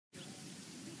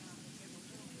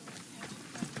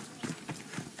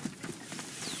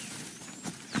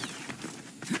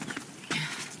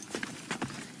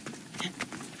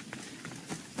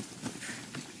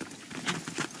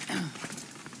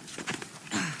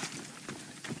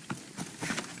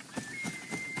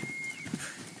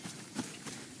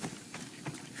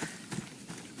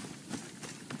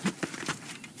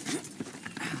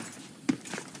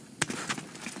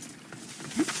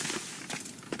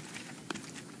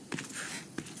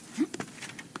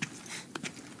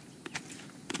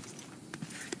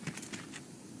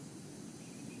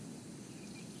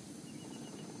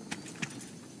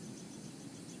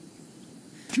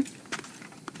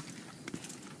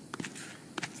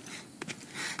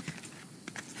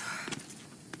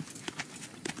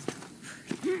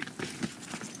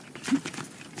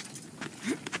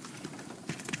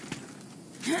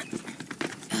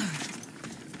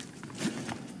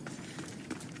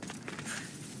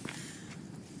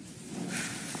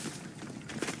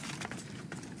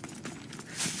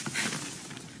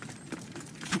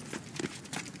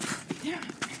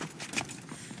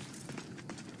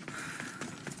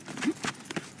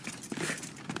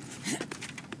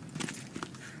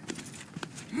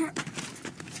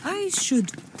I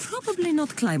should probably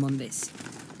not climb on this.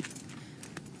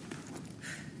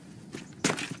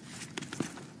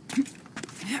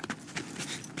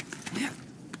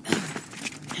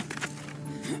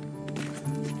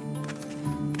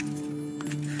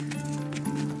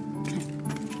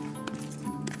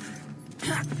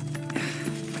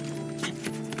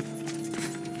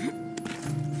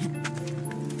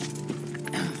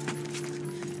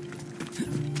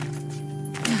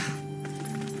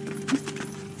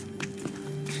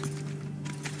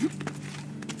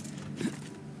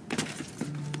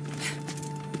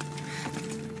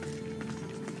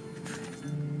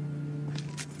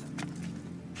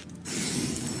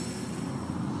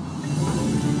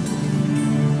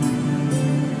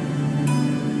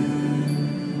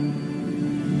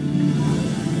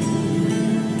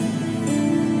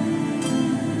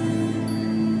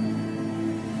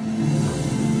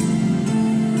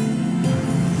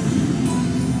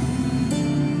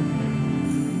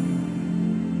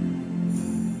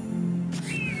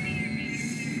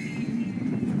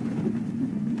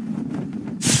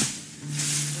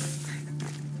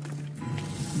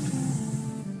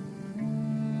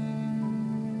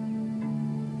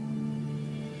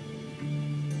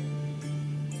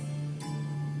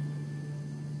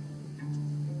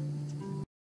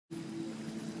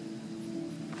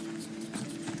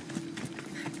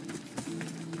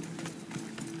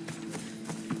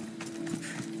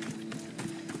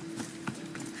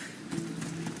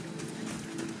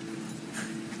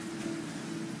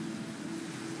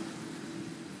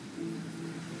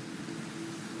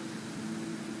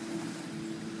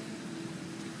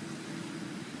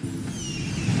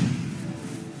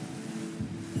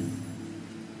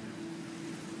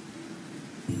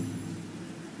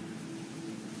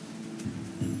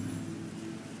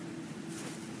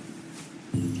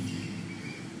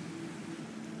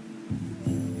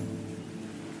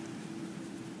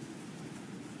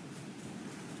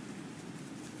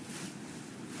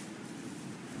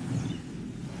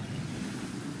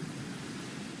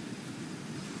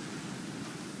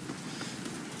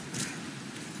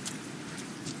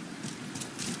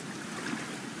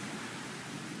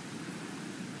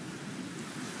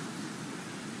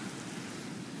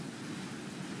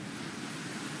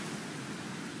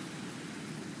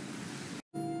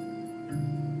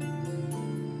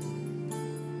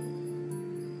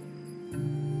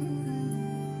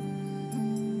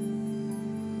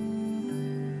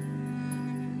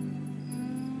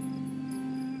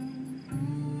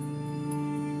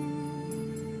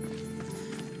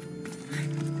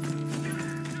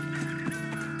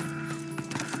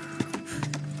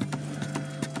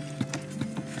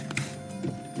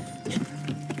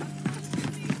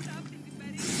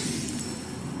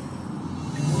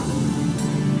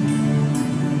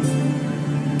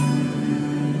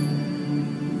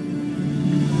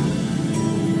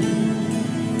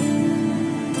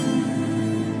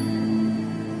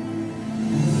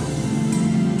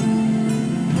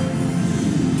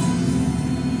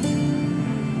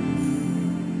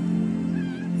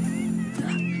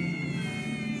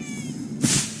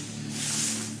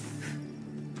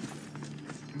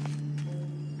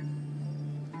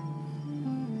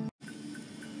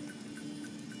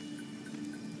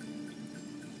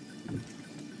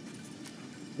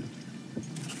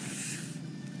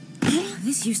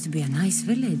 This used to be a nice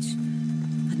village,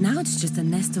 but now it's just a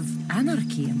nest of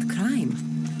anarchy and crime.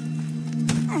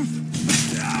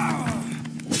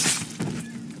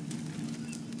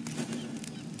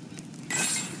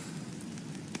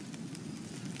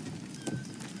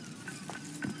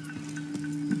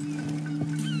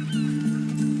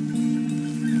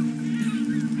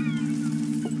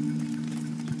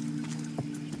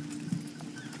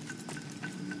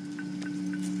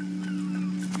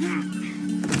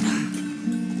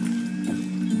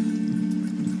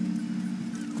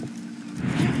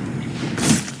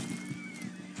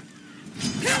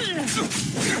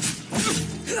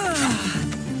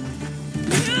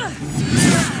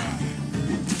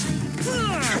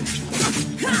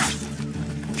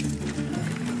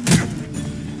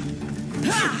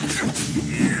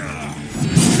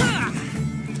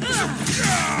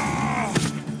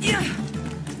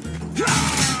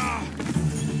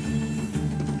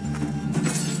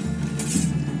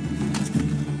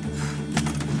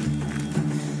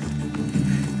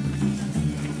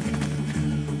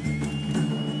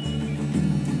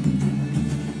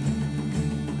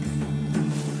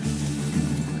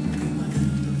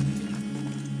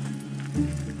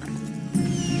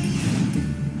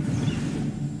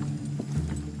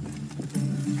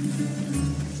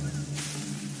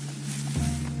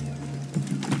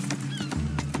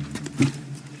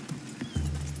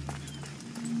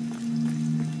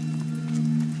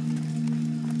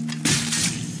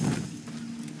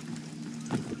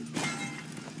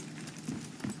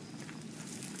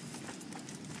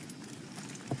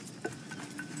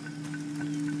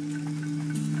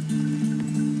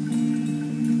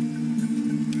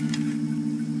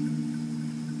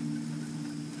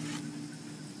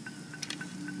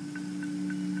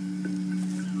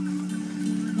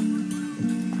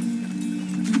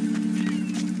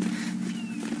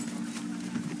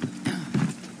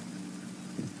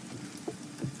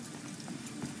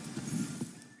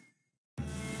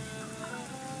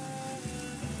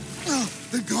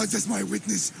 gods as my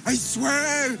witness, I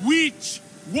swear! Which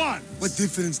one? What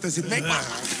difference does it make?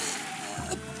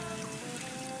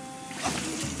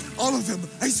 All of them!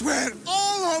 I swear,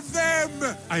 all of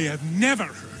them! I have never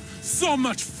heard so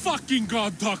much fucking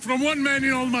god talk from one man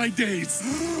in all my days.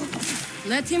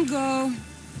 Let him go.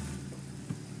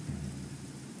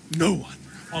 No one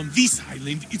on this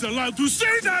island is allowed to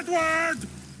say that word!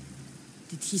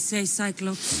 Did he say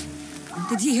Cyclops?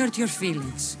 Did he hurt your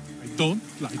feelings? I don't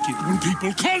like it when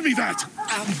people call me that!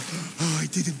 Oh, I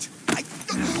didn't.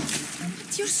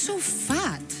 But you're so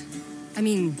fat. I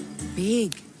mean,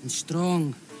 big and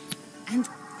strong. And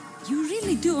you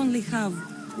really do only have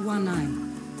one eye.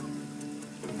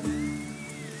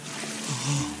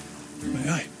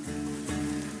 My eye.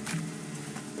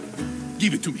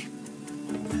 Give it to me.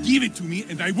 Give it to me,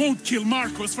 and I won't kill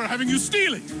Marcos for having you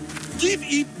steal it! Give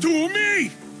it to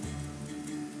me!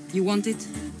 You want it?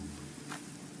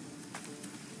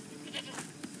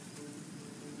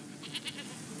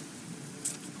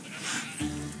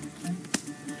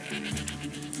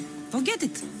 Forget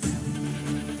it.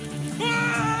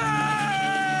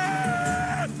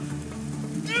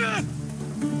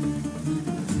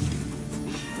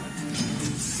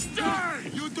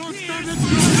 Stay! You don't stand a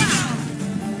chance!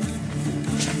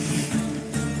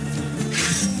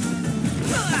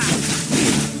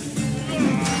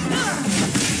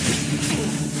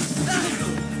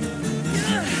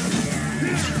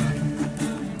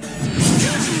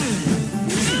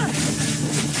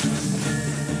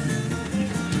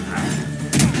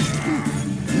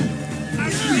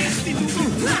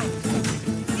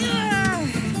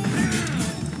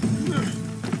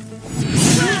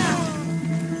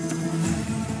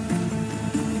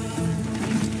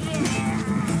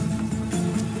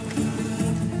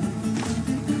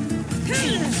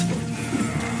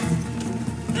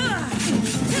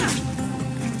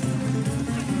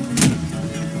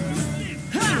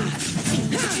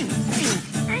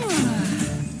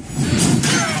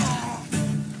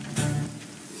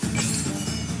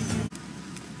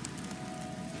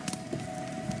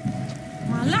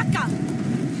 Malaka!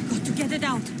 Got to get it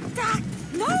out.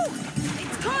 No!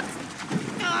 It's caught!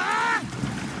 Ah!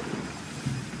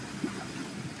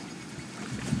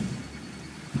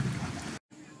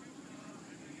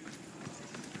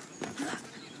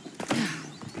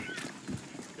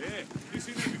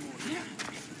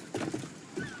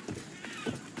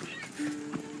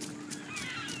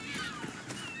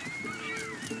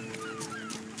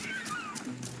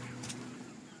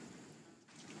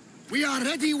 We are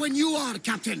ready when you are,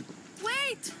 Captain.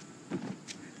 Wait!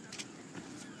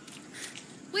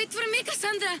 Wait for me,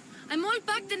 Cassandra. I'm all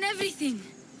packed and everything.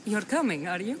 You're coming,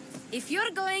 are you? If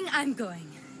you're going, I'm going.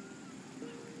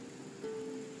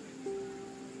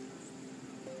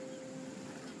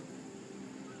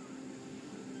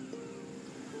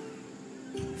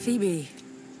 Phoebe,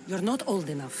 you're not old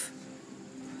enough.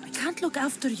 I can't look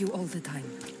after you all the time.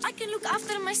 I can look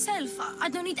after myself. I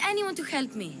don't need anyone to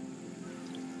help me.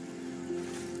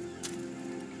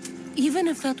 Even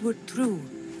if that were true,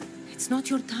 it's not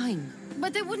your time.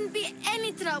 But there wouldn't be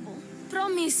any trouble.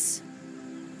 Promise.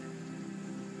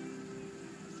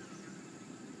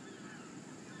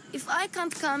 If I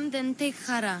can't come, then take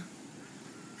Hara.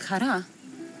 Hara?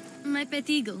 My pet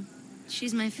eagle.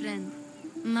 She's my friend.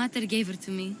 Mater gave her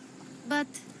to me. But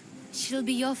she'll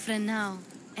be your friend now.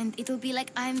 And it'll be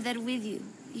like I'm there with you.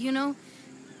 You know?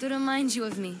 To remind you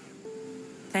of me.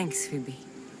 Thanks, Phoebe.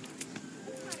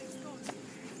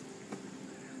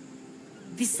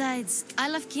 Besides, I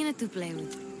love Kina to play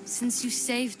with. Since you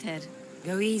saved her.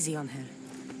 Go easy on her.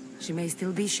 She may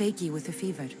still be shaky with the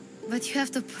fever. But you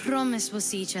have to promise we'll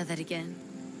see each other again.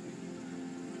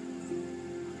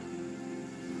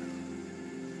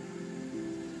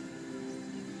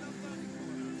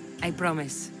 I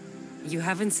promise. You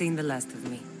haven't seen the last of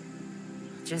me.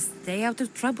 Just stay out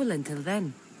of trouble until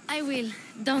then. I will.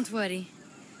 Don't worry.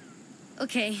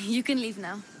 Okay, you can leave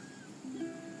now.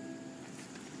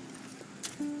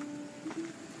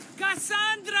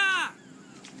 Cassandra!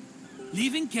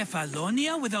 Leaving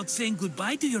Kefalonia without saying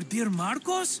goodbye to your dear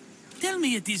Marcos? Tell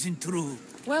me it isn't true.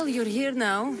 Well, you're here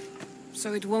now,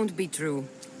 so it won't be true.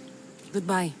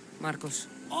 Goodbye, Marcos.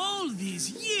 All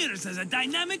these years as a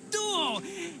dynamic duo!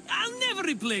 I'll never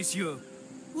replace you!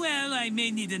 Well, I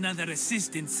may need another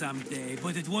assistant someday,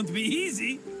 but it won't be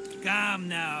easy. Come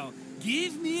now,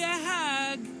 give me a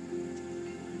hug.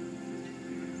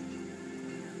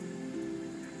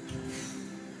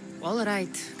 All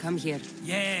right, come here.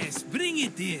 Yes, bring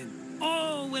it in.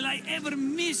 Oh, will I ever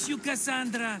miss you,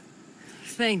 Cassandra?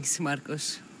 Thanks,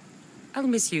 Marcos. I'll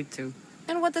miss you too.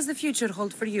 And what does the future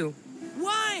hold for you?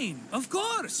 Wine, of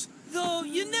course. Though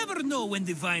you never know when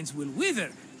the vines will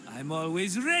wither. I'm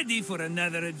always ready for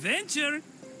another adventure.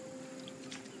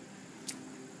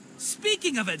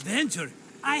 Speaking of adventure,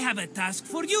 I have a task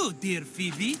for you, dear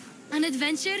Phoebe. An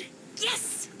adventure?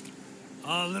 Yes!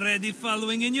 Already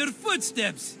following in your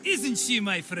footsteps, isn't she,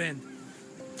 my friend?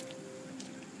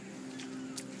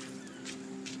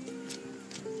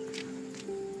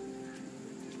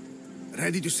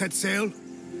 Ready to set sail?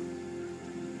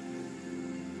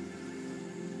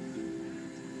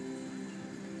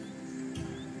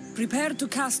 Prepare to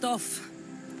cast off.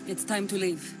 It's time to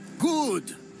leave.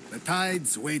 Good! The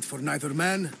tides wait for neither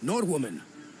man nor woman.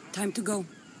 Time to go.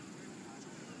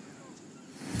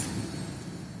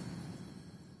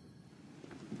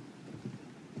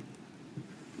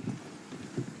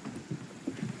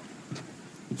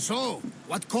 So,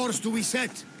 what course do we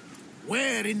set?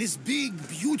 Where in this big,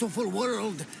 beautiful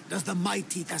world does the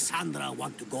mighty Cassandra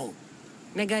want to go?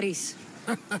 Megaris.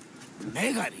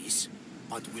 Megaris?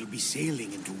 But we'll be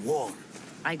sailing into war.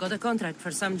 I got a contract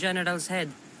for some general's head.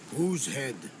 Whose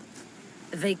head?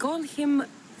 They call him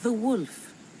the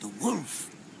Wolf. The Wolf?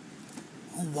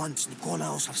 Who wants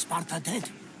Nikolaos of Sparta dead?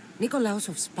 Nikolaos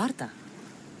of Sparta.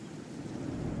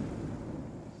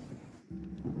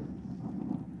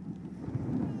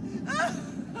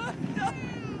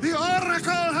 The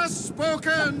Oracle has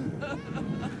spoken!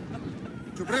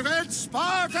 To prevent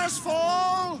Sparta's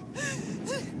fall,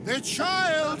 the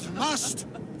child must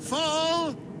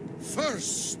fall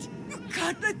first. You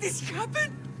can't let this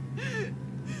happen!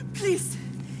 Please,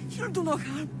 he'll do no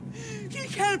harm. He'll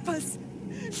help us.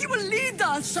 He will lead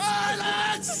us.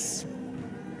 Silence!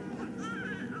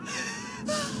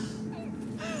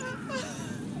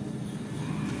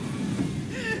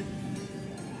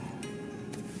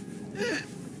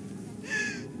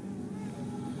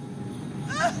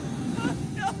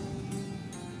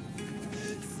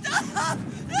 Stop!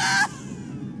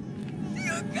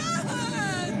 You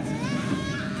can't!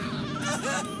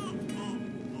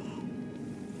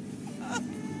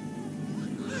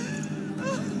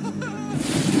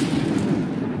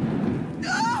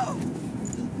 No!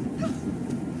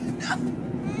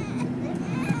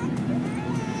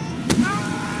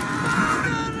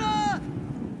 No!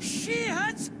 She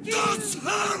has It's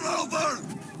her over!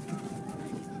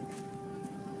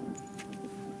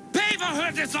 Pay for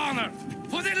her dishonor,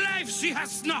 for the life she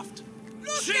has snuffed.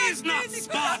 She is not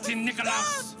Spartan,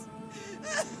 Nikolaos.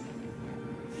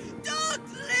 Don't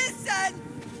listen!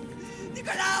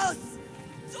 Nikolaos!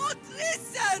 Don't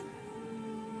listen!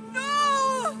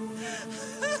 No!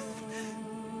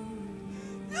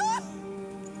 No!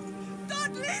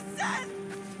 Don't listen!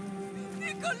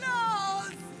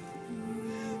 Nikolaos!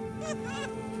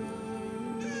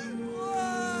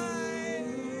 Why?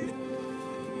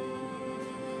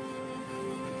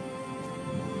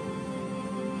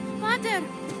 Mother!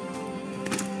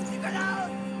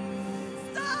 Nikolaos!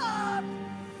 Stop!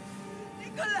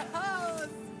 Nikolaos!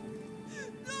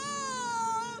 No!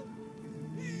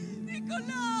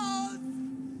 Nikolaos!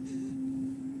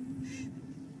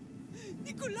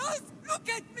 Nikolaos, look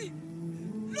at me!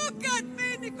 Look at me,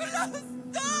 Nikolaos!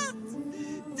 Don't!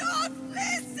 Don't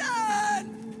listen!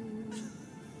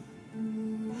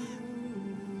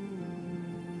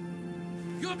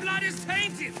 Your blood is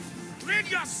tainted.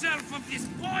 Rid yourself of this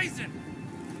poison.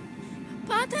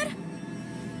 Pater?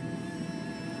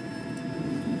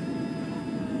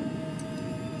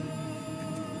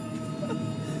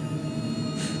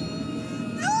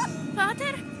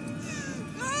 Pater?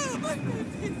 Oh, my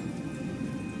baby!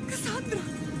 Cassandra!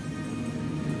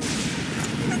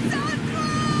 Cassandra!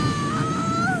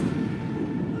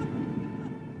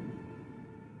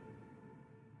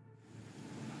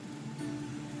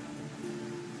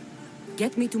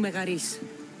 Get me to Megaris.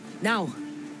 Now.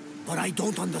 But I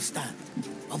don't understand.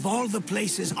 Of all the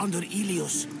places under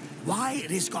Ilios, why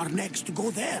risk our necks to go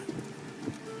there?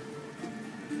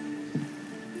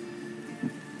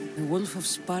 The Wolf of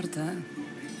Sparta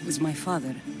was my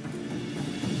father.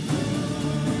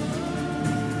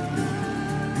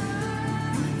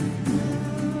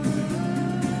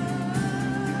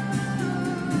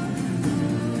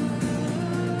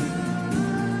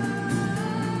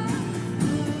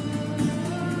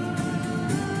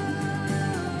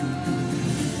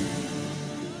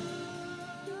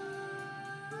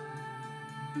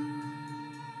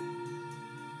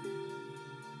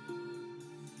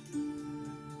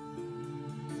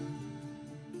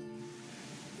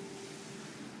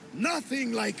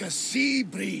 Nothing like a sea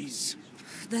breeze.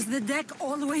 Does the deck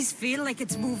always feel like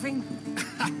it's moving?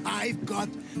 I've got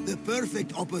the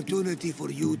perfect opportunity for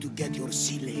you to get your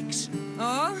sea legs.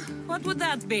 Oh? What would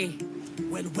that be?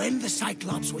 Well, when the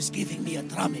Cyclops was giving me a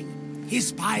drumming,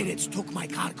 His pirates took my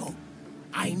cargo.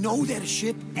 I know their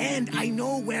ship, and I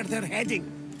know where they're heading.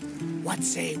 What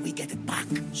say we get it back?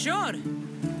 Sure.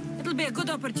 It'll be a good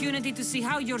opportunity to see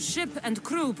how your ship and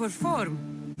crew perform.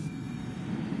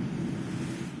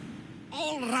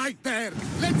 All right there,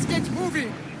 let's get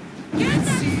moving. Get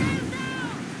that see. sail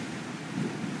down!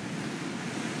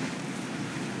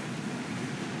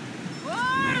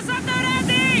 Oars at the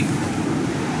ready!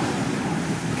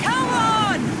 Come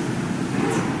on!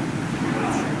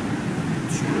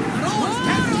 Rose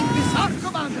can't keep this up,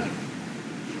 Commander.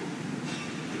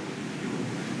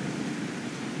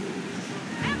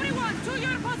 Everyone, to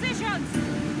your positions!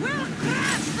 We'll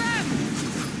crash them!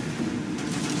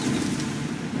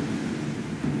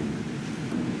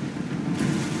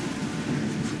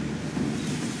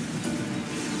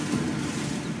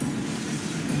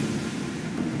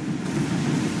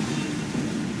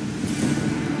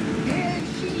 There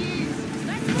she is.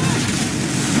 Let's move!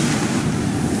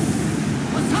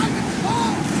 Poseidon's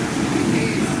fall. It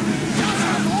is just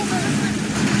a moment.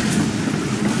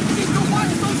 Need to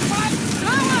watch those fights.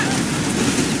 Forward!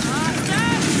 Faster!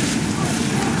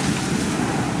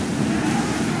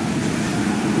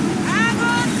 Hang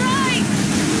on tight!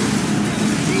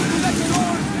 Need to let the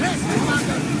oars rest,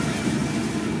 Commander.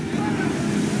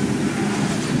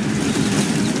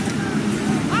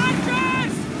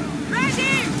 Archers!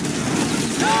 Ready!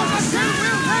 No, the sail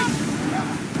will take.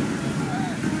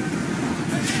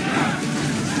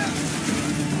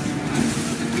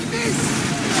 We miss.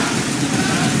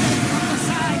 On the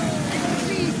side and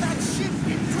leave that ship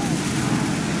in tow.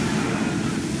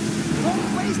 Don't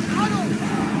waste ammo.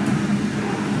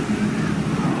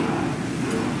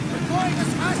 We're going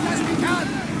as fast as we can.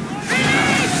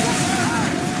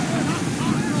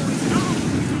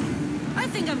 I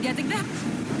think I'm getting there.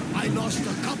 I lost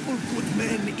a couple good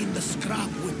men in the scrap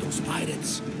with those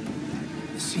pirates.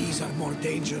 The seas are more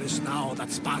dangerous now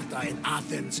that Sparta and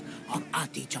Athens are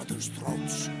at each other's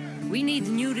throats. We need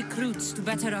new recruits to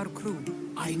better our crew.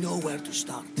 I know where to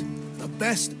start. The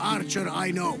best archer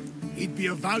I know. He'd be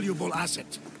a valuable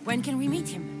asset. When can we meet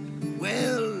him?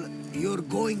 Well, you're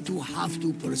going to have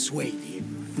to persuade him.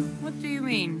 What do you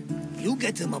mean? You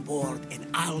get him aboard and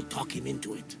I'll talk him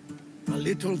into it. A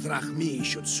little drachmi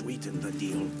should sweeten the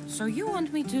deal. So you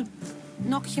want me to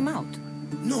knock him out?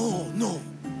 No, no.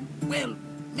 Well,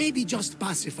 maybe just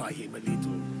pacify him a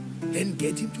little. Then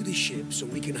get him to the ship so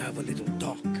we can have a little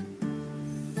talk.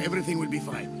 Everything will be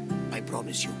fine. I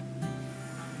promise you.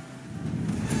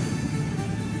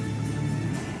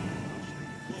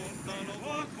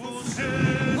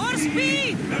 More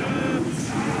speed!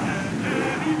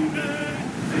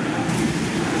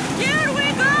 Here we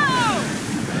go!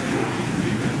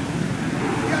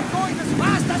 We are going as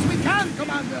fast as we can,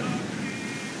 Commander!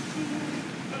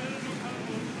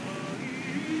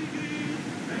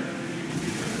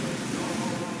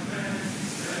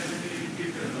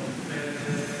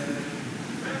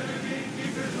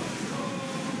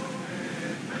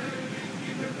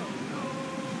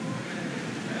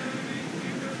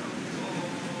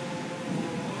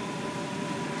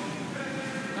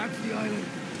 That's the island.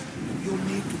 You'll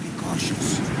need to be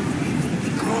cautious.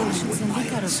 The crows with Send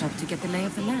pirates. Icarus up to get the lay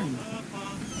of the land.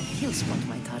 He'll spot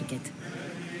my target.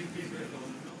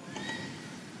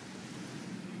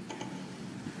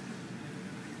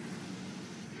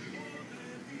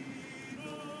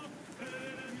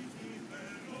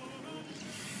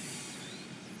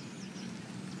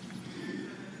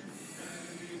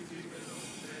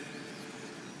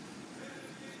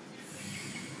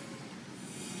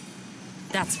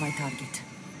 That's my target.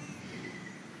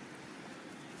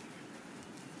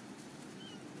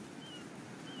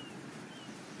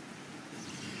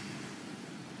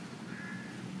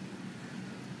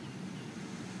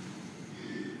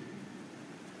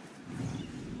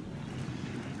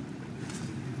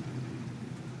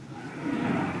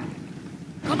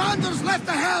 Commander's left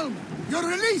the helm! You're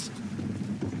released!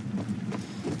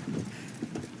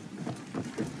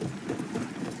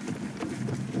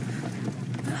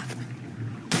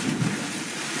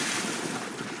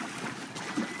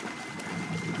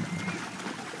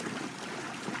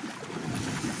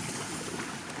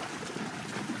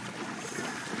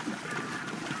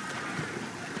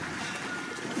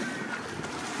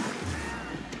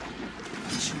 I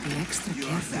should be extra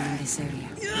careful in this area.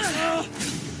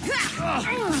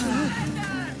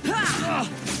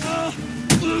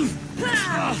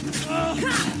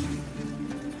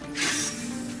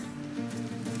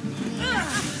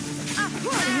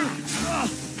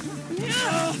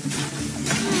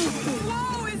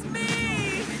 Woe is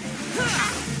me!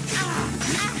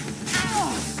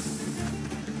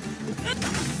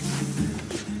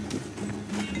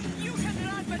 You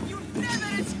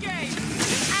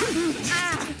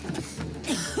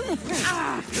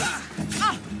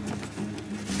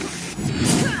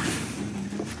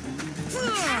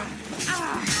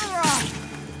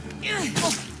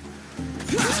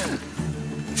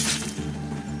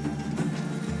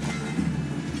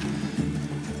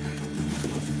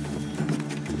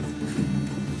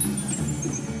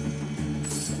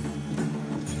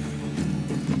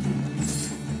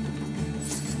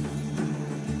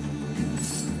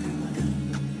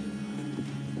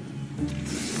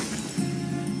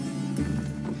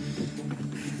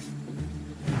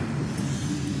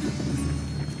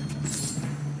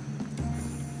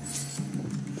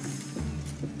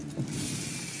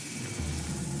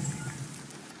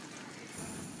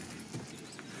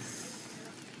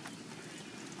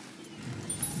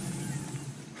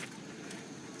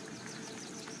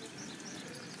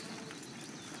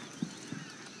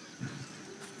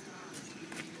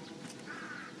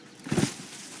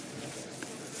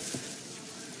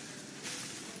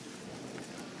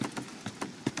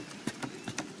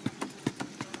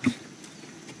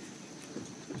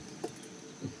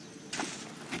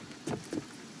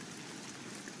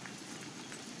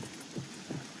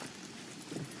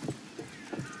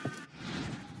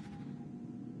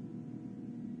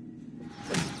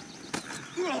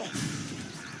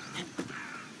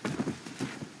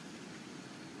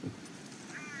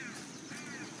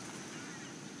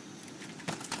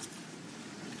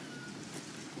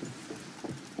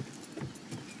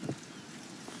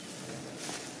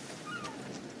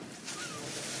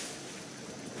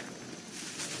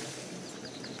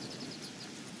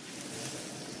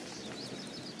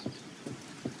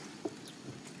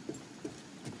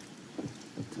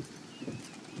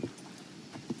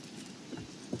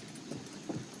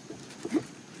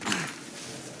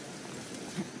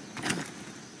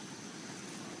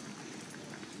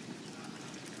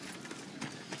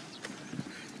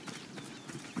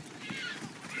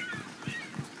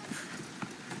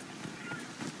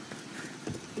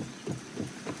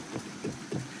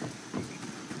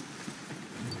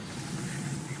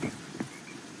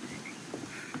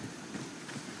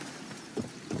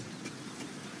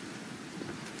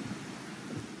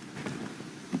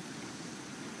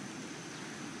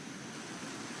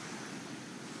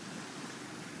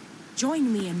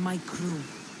Join me and my crew.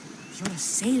 You're a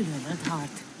sailor at heart,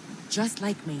 just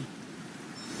like me.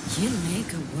 You'll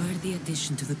make a worthy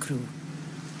addition to the crew.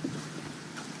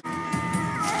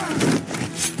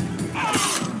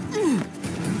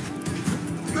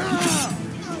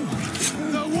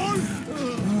 The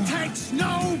wolf takes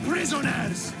no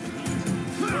prisoners!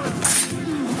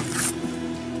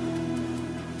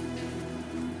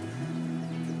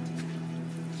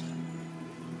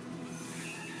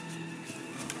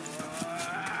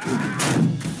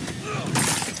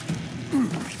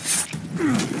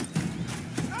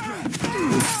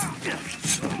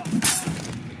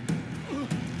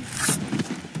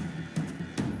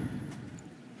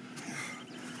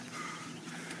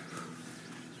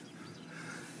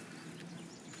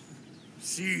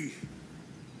 See,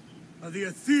 the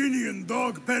Athenian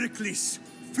dog Pericles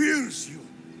fears you.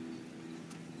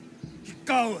 He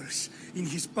cowers in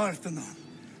his Parthenon,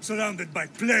 surrounded by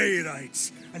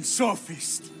playwrights and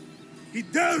sophists. He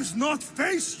dares not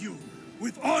face you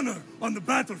with honor on the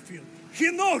battlefield. He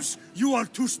knows you are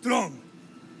too strong.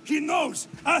 He knows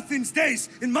Athens' days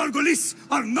in Margolis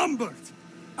are numbered.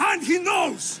 And he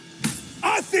knows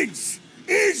Athens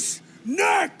is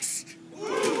next!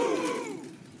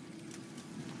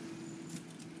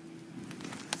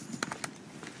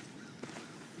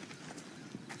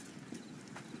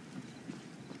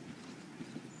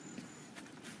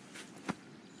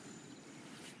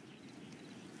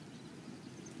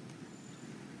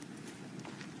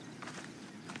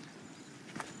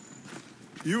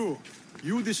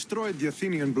 You destroyed the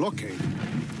Athenian blockade.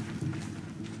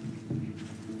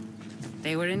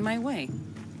 They were in my way.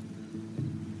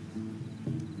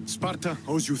 Sparta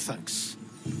owes you thanks.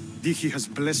 Dihi has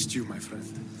blessed you, my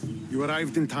friend. You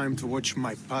arrived in time to watch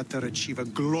my pater achieve a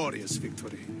glorious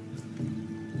victory.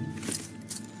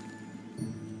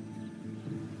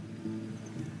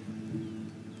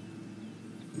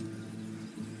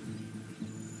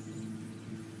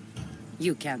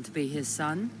 You can't be his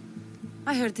son.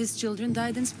 I heard his children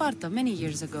died in Sparta many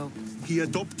years ago. He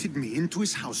adopted me into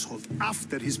his household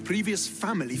after his previous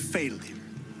family failed him.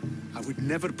 I would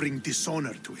never bring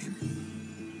dishonor to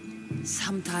him.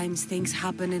 Sometimes things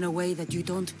happen in a way that you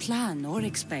don't plan or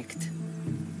expect.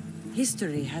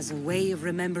 History has a way of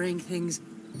remembering things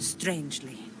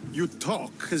strangely. You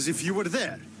talk as if you were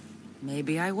there.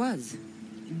 Maybe I was.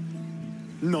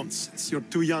 Nonsense. You're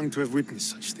too young to have witnessed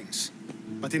such things.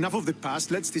 But enough of the past,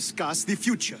 let's discuss the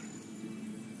future.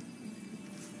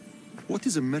 What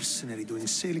is a mercenary doing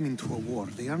sailing into a war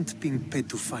they aren't being paid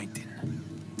to fight in?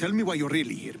 Tell me why you're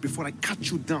really here before I cut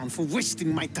you down for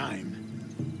wasting my time.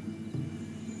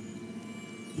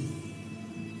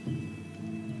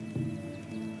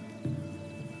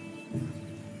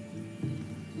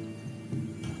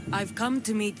 I've come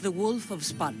to meet the Wolf of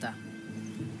Sparta.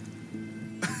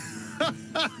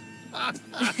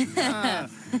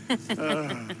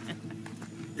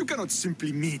 You cannot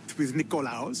simply meet with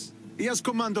Nikolaos. He has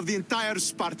command of the entire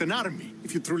Spartan army.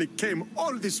 If you truly came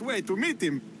all this way to meet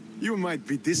him, you might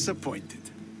be disappointed.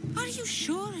 Are you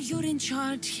sure you're in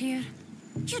charge here?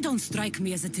 You don't strike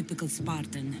me as a typical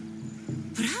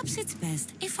Spartan. Perhaps it's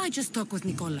best if I just talk with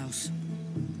Nikolaos.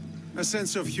 A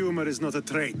sense of humor is not a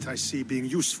trait I see being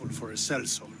useful for a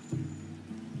sellsword.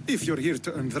 If you're here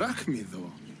to earn drachmi,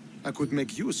 though, I could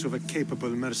make use of a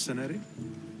capable mercenary.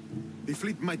 The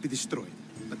fleet might be destroyed,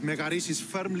 but Megaris is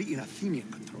firmly in Athenian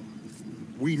control.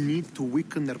 We need to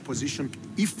weaken their position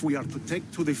if we are to take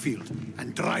to the field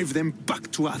and drive them back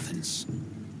to Athens.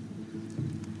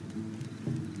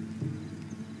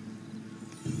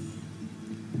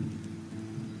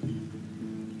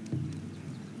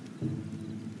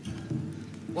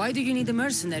 Why do you need a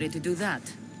mercenary to do that?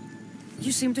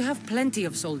 You seem to have plenty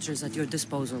of soldiers at your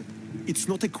disposal. It's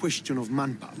not a question of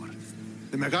manpower.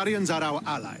 The Megarians are our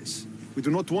allies. We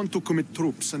do not want to commit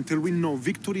troops until we know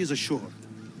victory is assured.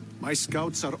 My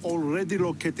scouts are already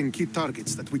locating key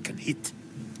targets that we can hit.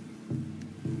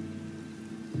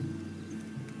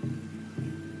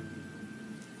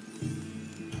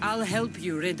 I'll help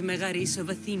you rid Megaris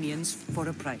of Athenians for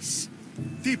a price.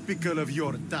 Typical of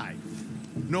your type.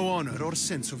 No honor or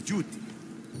sense of duty.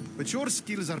 But your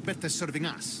skills are better serving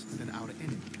us than our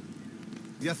enemy.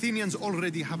 The Athenians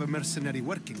already have a mercenary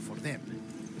working for them.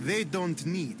 They don't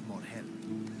need more help.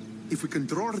 If we can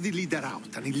draw the leader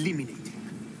out and eliminate him,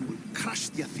 we'll crush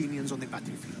the Athenians on the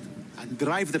battlefield and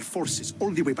drive their forces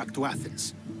all the way back to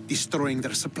Athens, destroying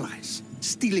their supplies,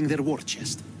 stealing their war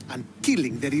chest, and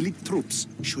killing their elite troops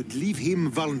should leave him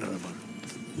vulnerable.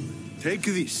 Take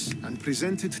this and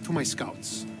present it to my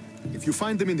scouts. If you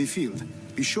find them in the field,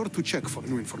 be sure to check for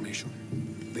new information.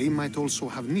 They might also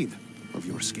have need of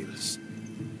your skills.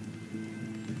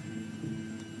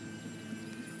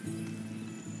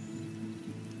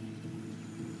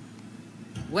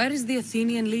 Where is the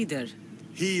Athenian leader?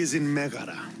 He is in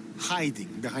Megara,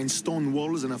 hiding behind stone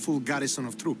walls and a full garrison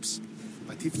of troops.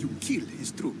 But if you kill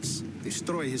his troops,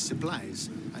 destroy his supplies,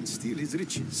 and steal his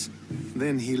riches,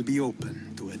 then he'll be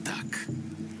open to attack.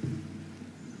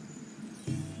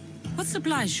 What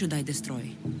supplies should I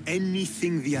destroy?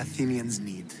 Anything the Athenians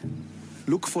need.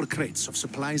 Look for crates of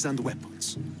supplies and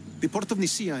weapons. The port of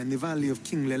Nicaea in the valley of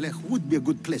King Lelech would be a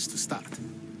good place to start.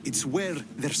 It's where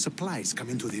their supplies come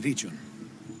into the region.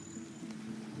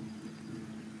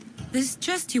 This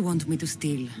chest you want me to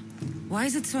steal. Why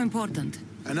is it so important?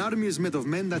 An army is made of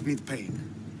men that need pain.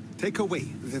 Take away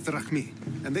the drachmi,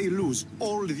 and they lose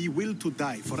all the will to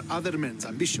die for other men's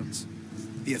ambitions.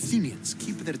 The Athenians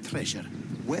keep their treasure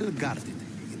well guarded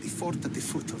in the fort at the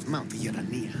foot of Mount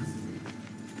Hierania.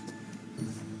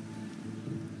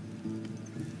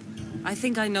 I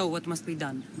think I know what must be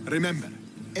done. Remember,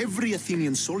 every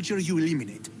Athenian soldier you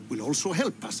eliminate will also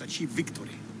help us achieve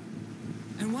victory.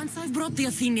 And once I've brought the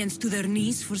Athenians to their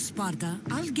knees for Sparta,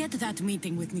 I'll get that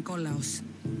meeting with Nikolaos.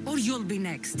 Or you'll be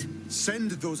next.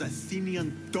 Send those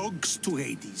Athenian dogs to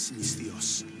Hades,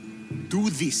 Misthios. Do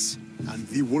this, and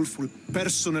the wolf will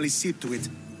personally see to it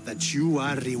that you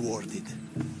are rewarded.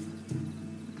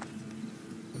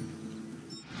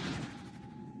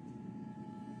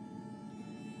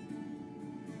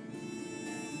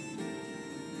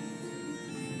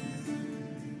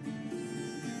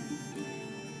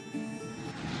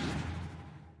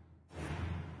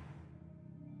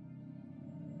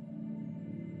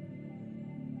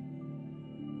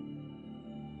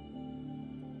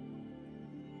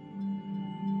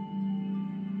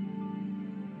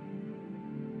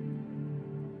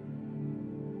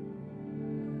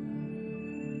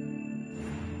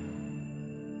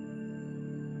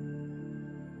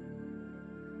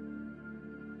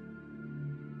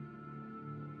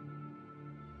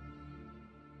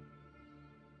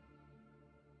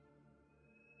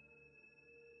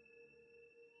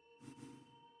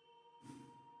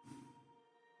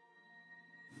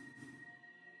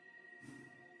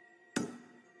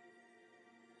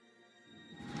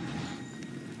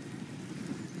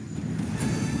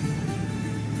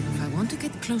 To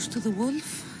get close to the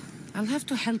wolf, I'll have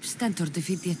to help Stentor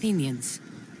defeat the Athenians.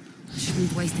 I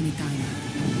shouldn't waste any time.